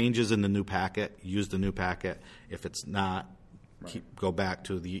something changes in the new packet, use the new packet. If it's not, go back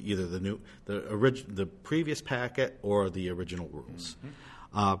to either the previous packet or the original rules.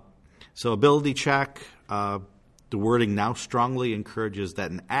 Mm-hmm. So ability check. The wording now strongly encourages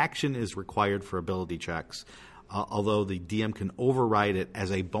that an action is required for ability checks, although the DM can override it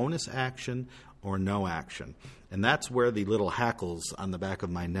as a bonus action or no action. And that's where the little hackles on the back of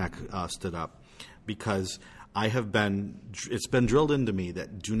my neck stood up, because it's been drilled into me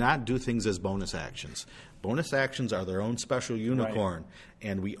that do not do things as bonus actions. Bonus actions are their own special unicorn,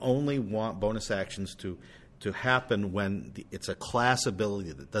 and we only want bonus actions to happen when it's a class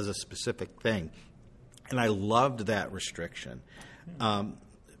ability that does a specific thing. And I loved that restriction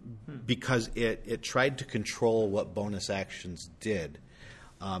because it tried to control what bonus actions did.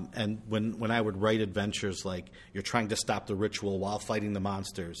 And when I would write adventures like you're trying to stop the ritual while fighting the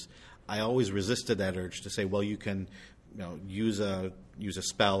monsters, I always resisted that urge to say, well, you can use a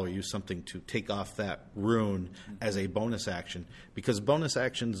spell or use something to take off that rune as a bonus action, because bonus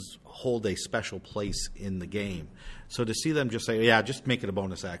actions hold a special place in the game. So to see them just say, yeah, just make it a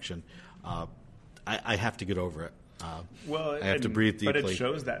bonus action, I have to get over it. I have to breathe deeply. But it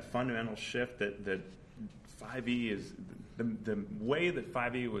shows that fundamental shift that 5e is the way that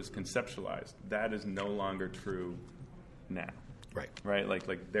 5e was conceptualized. That is no longer true now. Right.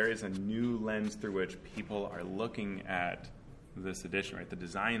 Like there is a new lens through which people are looking at this edition. Right. The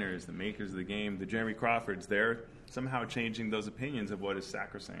designers, the makers of the game, the Jeremy Crawfords, they're somehow changing those opinions of what is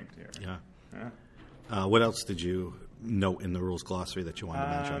sacrosanct here. Yeah. What else did you note in the rules glossary that you wanted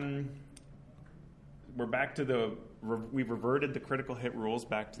to mention? We're back to we've reverted the critical hit rules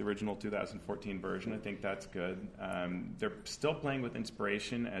back to the original 2014 version. I think that's good. They're still playing with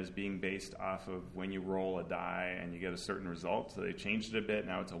inspiration as being based off of when you roll a die and you get a certain result. So they changed it a bit.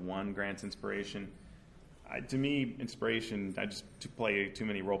 Now it's a 1 grants inspiration. To me, inspiration, I just play too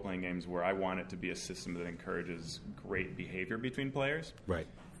many role-playing games where I want it to be a system that encourages great behavior between players. Right.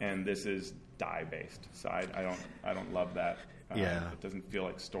 And this is die-based. So I don't love that. It doesn't feel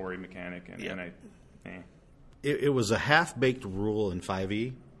like story mechanic. It was a half-baked rule in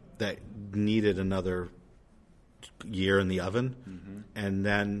 5e that needed another year in the oven. And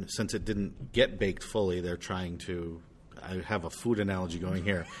then since it didn't get baked fully, they're trying to – I have a food analogy going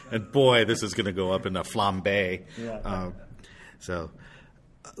here. And boy, this is going to go up in a flambe.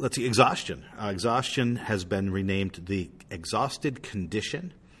 Let's see, exhaustion. Exhaustion has been renamed the exhausted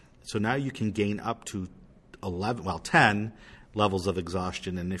condition. So now you can gain up to 10 levels of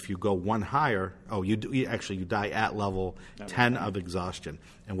exhaustion, and if you go one higher, you die at level 10 of exhaustion.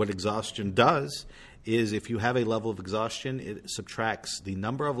 And what exhaustion does is if you have a level of exhaustion, it subtracts the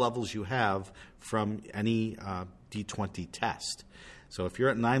number of levels you have from any D20 test. So if you're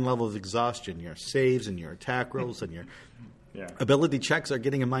at 9 levels of exhaustion, your saves and your attack rolls and your ability checks are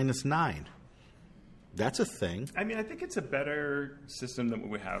getting a -9. That's a thing. I mean, I think it's a better system than what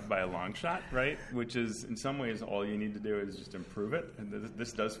we have by a long shot, right? Which is, in some ways, all you need to do is just improve it. And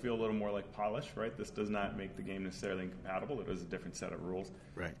this does feel a little more like polish, right? This does not make the game necessarily incompatible. It is a different set of rules.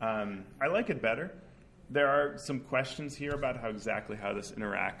 Right. I like it better. There are some questions here about how this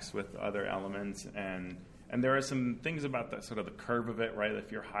interacts with other elements, and there are some things about the sort of the curve of it, right?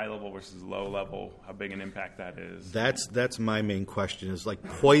 If you're high level versus low level, how big an impact that is. That's my main question. Is like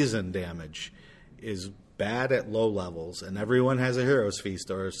poison damage is bad at low levels, and everyone has a hero's feast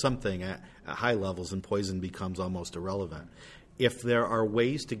or something at high levels, and poison becomes almost irrelevant. If there are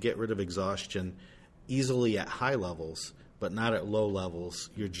ways to get rid of exhaustion easily at high levels, but not at low levels,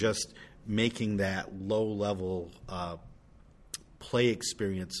 you're just making that low-level play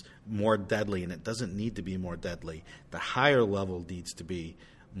experience more deadly, and it doesn't need to be more deadly. The higher level needs to be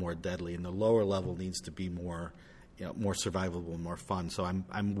more deadly, and the lower level needs to be more survivable and more fun. So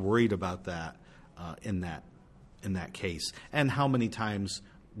I'm worried about that. In that case, and how many times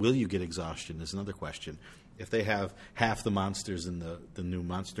will you get exhaustion is another question. If they have half the monsters in the new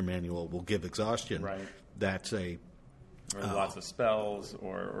monster manual will give exhaustion, right? That's or lots of spells,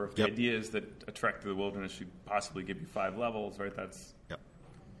 or if the idea is that a trek through the wilderness should possibly give you 5 levels, right? That's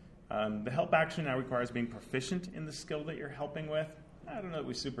the help action now requires being proficient in the skill that you're helping with. I don't know that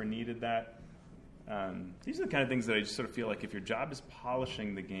we super needed that. These are the kind of things that I just sort of feel like if your job is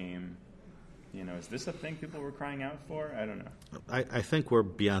polishing the game. Is this a thing people were crying out for? I don't know. I think we're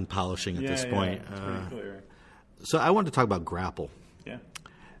beyond polishing at this point. It's pretty clear. So I wanted to talk about grapple. Yeah.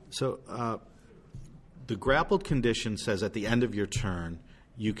 So the grappled condition says at the end of your turn,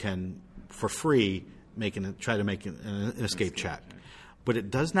 you can, for free, try to make an escape check. But it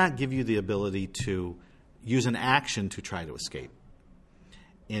does not give you the ability to use an action to try to escape.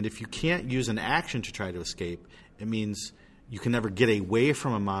 And if you can't use an action to try to escape, it means you can never get away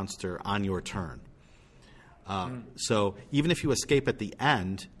from a monster on your turn. So even if you escape at the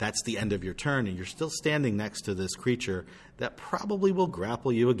end, that's the end of your turn, and you're still standing next to this creature that probably will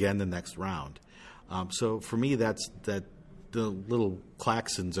grapple you again the next round. So for me, that's that the little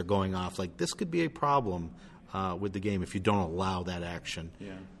klaxons are going off. Like, this could be a problem with the game if you don't allow that action.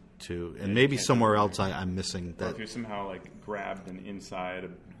 Yeah. And maybe somewhere else I'm missing that. Or if you're somehow grabbed and inside a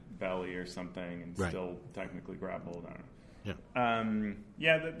belly or something and still technically grappled. I don't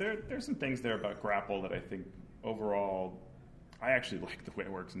know. There's some things there about grapple that I think overall I actually like the way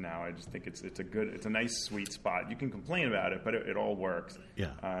it works now. I just think it's a nice sweet spot. You can complain about it, but it all works.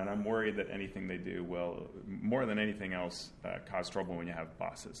 And I'm worried that anything they do will, more than anything else, cause trouble when you have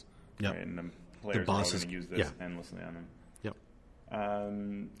bosses. Right? And the players are going to use this endlessly on them.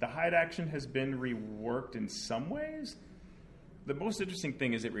 The hide action has been reworked in some ways. The most interesting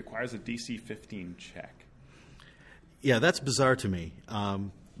thing is it requires a DC 15 check. Yeah, that's bizarre to me.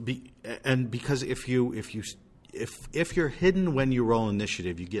 Because if you're hidden when you roll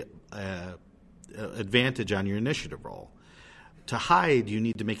initiative, you get advantage on your initiative roll. To hide, you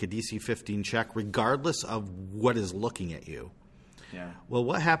need to make a DC 15 check regardless of what is looking at you. Well,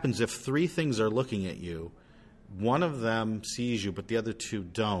 what happens if 3 things are looking at you? One of them sees you, but the other 2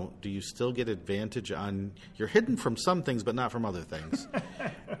 don't. Do you still get advantage on... You're hidden from some things, but not from other things.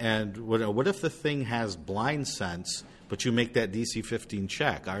 And what if the thing has blind sense, but you make that DC 15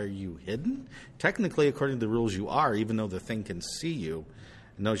 check? Are you hidden? Technically, according to the rules, you are, even though the thing can see you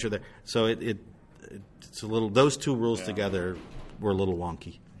and knows you're there. So it's a little... Those 2 rules together were a little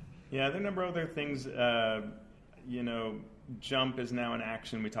wonky. Yeah, there are a number of other things. Jump is now an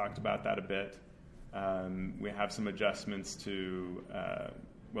action. We talked about that a bit. We have some adjustments to,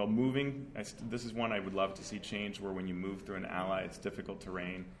 moving. This is one I would love to see change, where when you move through an ally, it's difficult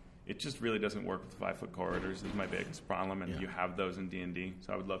terrain. It just really doesn't work with 5-foot corridors. This is my biggest problem, and you have those in D&D.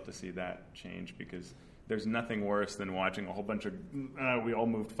 So I would love to see that change, because there's nothing worse than watching a whole bunch of, we all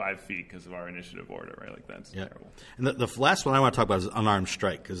moved 5 feet because of our initiative order, right? Like, that's terrible. And the last one I want to talk about is unarmed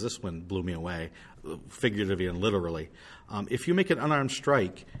strike, because this one blew me away, figuratively and literally. If you make an unarmed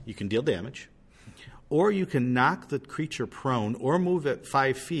strike, you can deal damage, or you can knock the creature prone or move it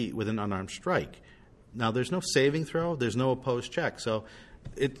 5 feet with an unarmed strike. Now, there's no saving throw. There's no opposed check. So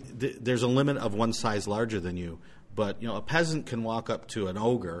there's a limit of one size larger than you. But, a peasant can walk up to an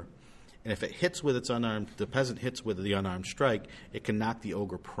ogre, and if it hits with its unarmed, the peasant hits with the unarmed strike, it can knock the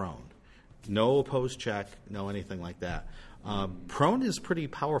ogre prone. No opposed check, no anything like that. Prone is pretty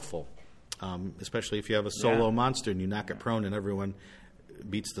powerful, especially if you have a solo monster and you knock it prone and everyone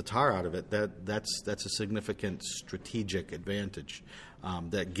beats the tar out of it. That's a significant strategic advantage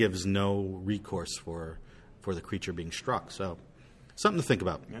that gives no recourse for the creature being struck. So something to think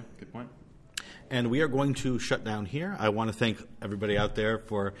about. Yeah, good point. And we are going to shut down here. I want to thank everybody out there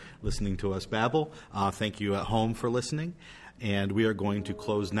for listening to us babble. Thank you at home for listening. And we are going to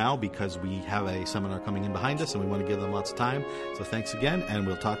close now because we have a seminar coming in behind us and we want to give them lots of time. So thanks again, and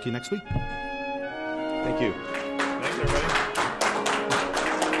we'll talk to you next week. Thank you. Thanks, everybody.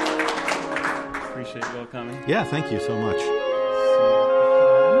 Appreciate you all coming. Yeah, thank you so much.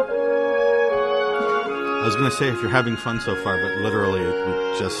 I was going to say if you're having fun so far, but literally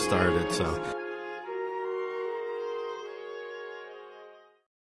we just started, so...